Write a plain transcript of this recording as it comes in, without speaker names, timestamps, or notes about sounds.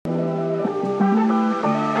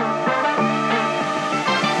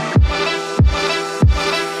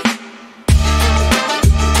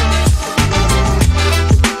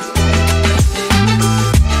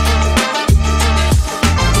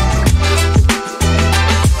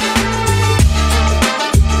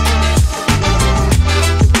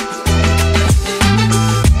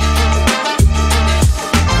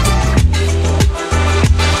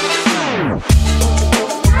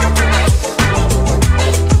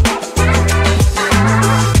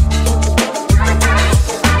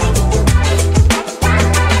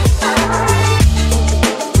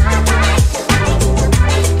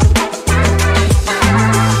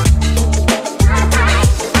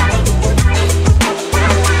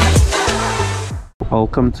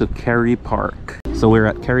Welcome to Kerry Park. So we're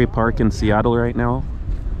at Kerry Park in Seattle right now,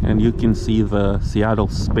 and you can see the Seattle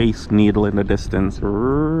Space Needle in the distance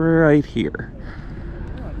right here.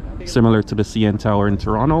 Similar to the CN Tower in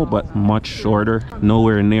Toronto, but much shorter,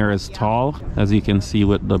 nowhere near as tall, as you can see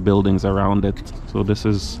with the buildings around it. So this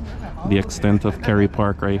is the extent of Kerry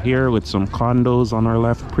Park right here, with some condos on our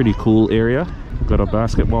left. Pretty cool area. We've got a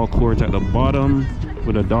basketball court at the bottom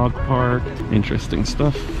with a dog park. Interesting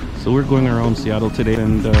stuff. So we're going around Seattle today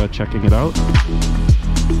and checking it out.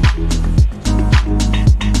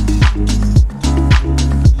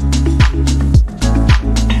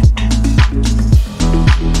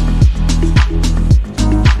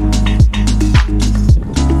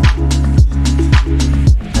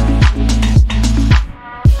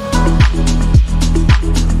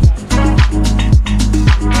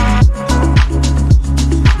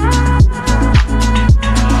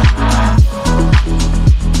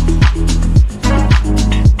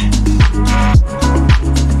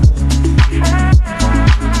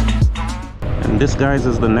 This, guys,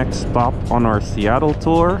 is the next stop on our Seattle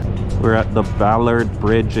tour. We're at the Ballard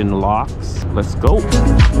Bridge in Locks. Let's go.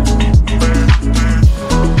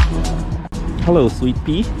 Hello, sweet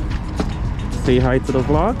pea. Say hi to the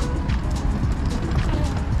vlog.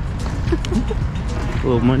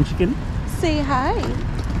 Little munchkin. Say hi.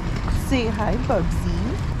 Say hi,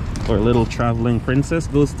 Bubsy. Our little traveling princess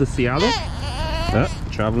goes to Seattle.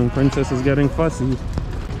 Traveling princess is getting fussy.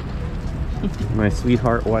 My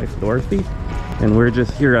sweetheart wife, Dorothy. And we're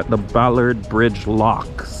just here at the Ballard Bridge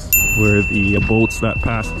Locks, where the boats that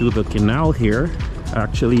pass through the canal here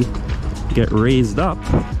actually get raised up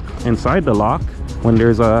inside the lock when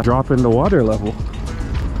there's a drop in the water level.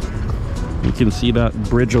 You can see that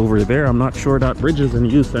bridge over there. I'm not sure that bridge is in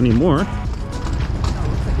use anymore.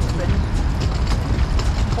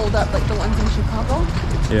 Hold up like the ones in Chicago?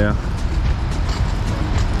 Yeah.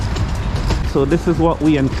 So this is what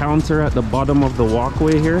we encounter at the bottom of the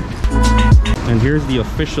walkway here. And here's the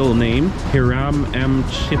official name, Hiram M.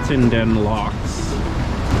 Chittenden Locks.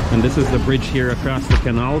 And this is the bridge here across the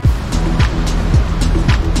canal.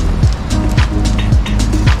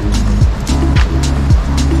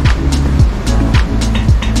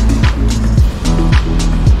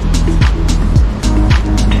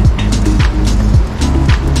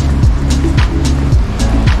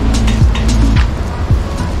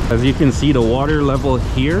 As you can see, the water level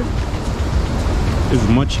here is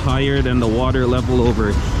much higher than the water level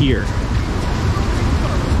over here.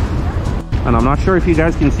 And I'm not sure if you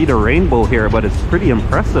guys can see the rainbow here, but it's pretty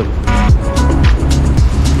impressive.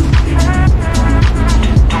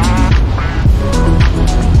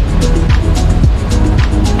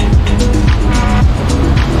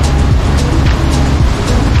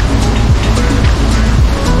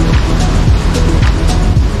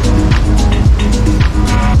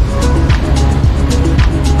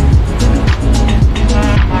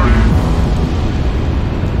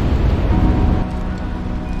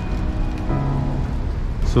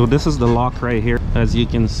 So this is the lock right here. As you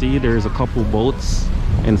can see, there's a couple boats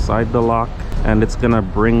inside the lock, and it's gonna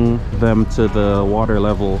bring them to the water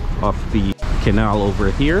level of the canal over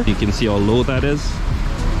here. You can see how low that is.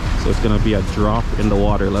 So it's gonna be a drop in the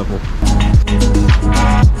water level.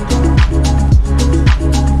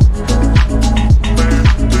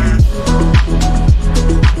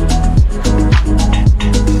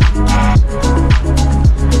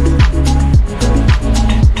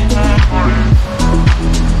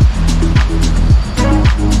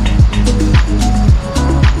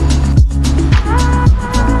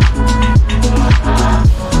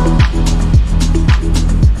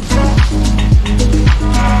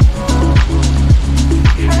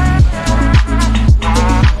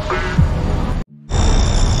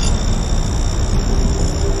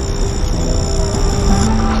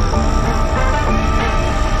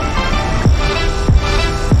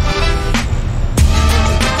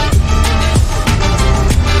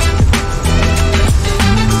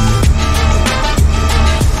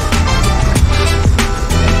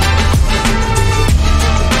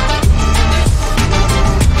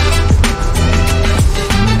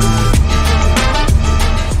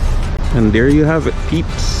 And there you have it,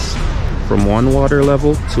 peeps, from one water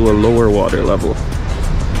level to a lower water level.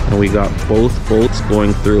 And we got both boats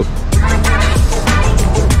going through.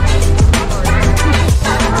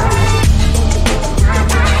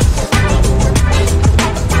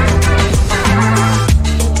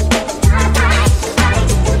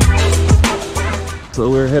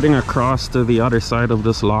 So we're heading across to the other side of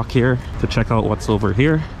this lock here to check out what's over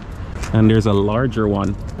here. And there's a larger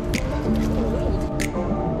one.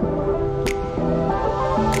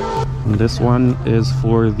 And this one is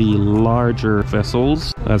for the larger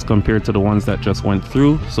vessels as compared to the ones that just went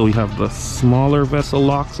through. So we have the smaller vessel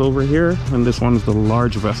locks over here, and this one's the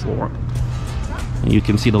large vessel one. And you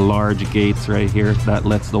can see the large gates right here that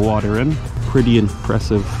lets the water in. Pretty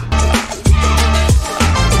impressive.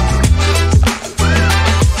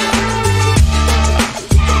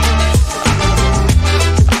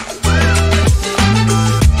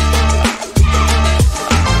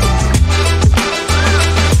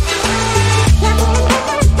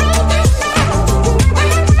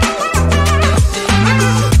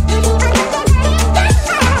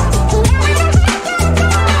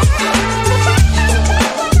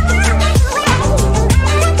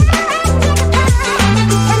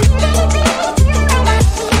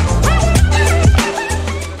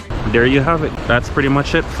 There you have it. That's pretty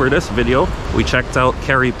much it for this video. We checked out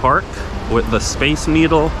Kerry Park with the Space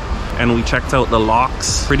Needle, and we checked out the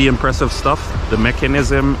locks. Pretty impressive stuff. The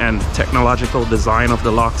mechanism and technological design of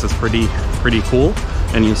the locks is pretty cool.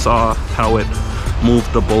 And you saw how it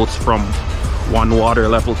moved the boats from one water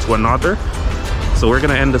level to another. So we're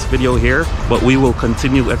gonna end this video here, but we will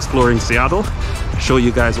continue exploring Seattle, show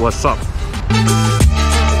you guys what's up.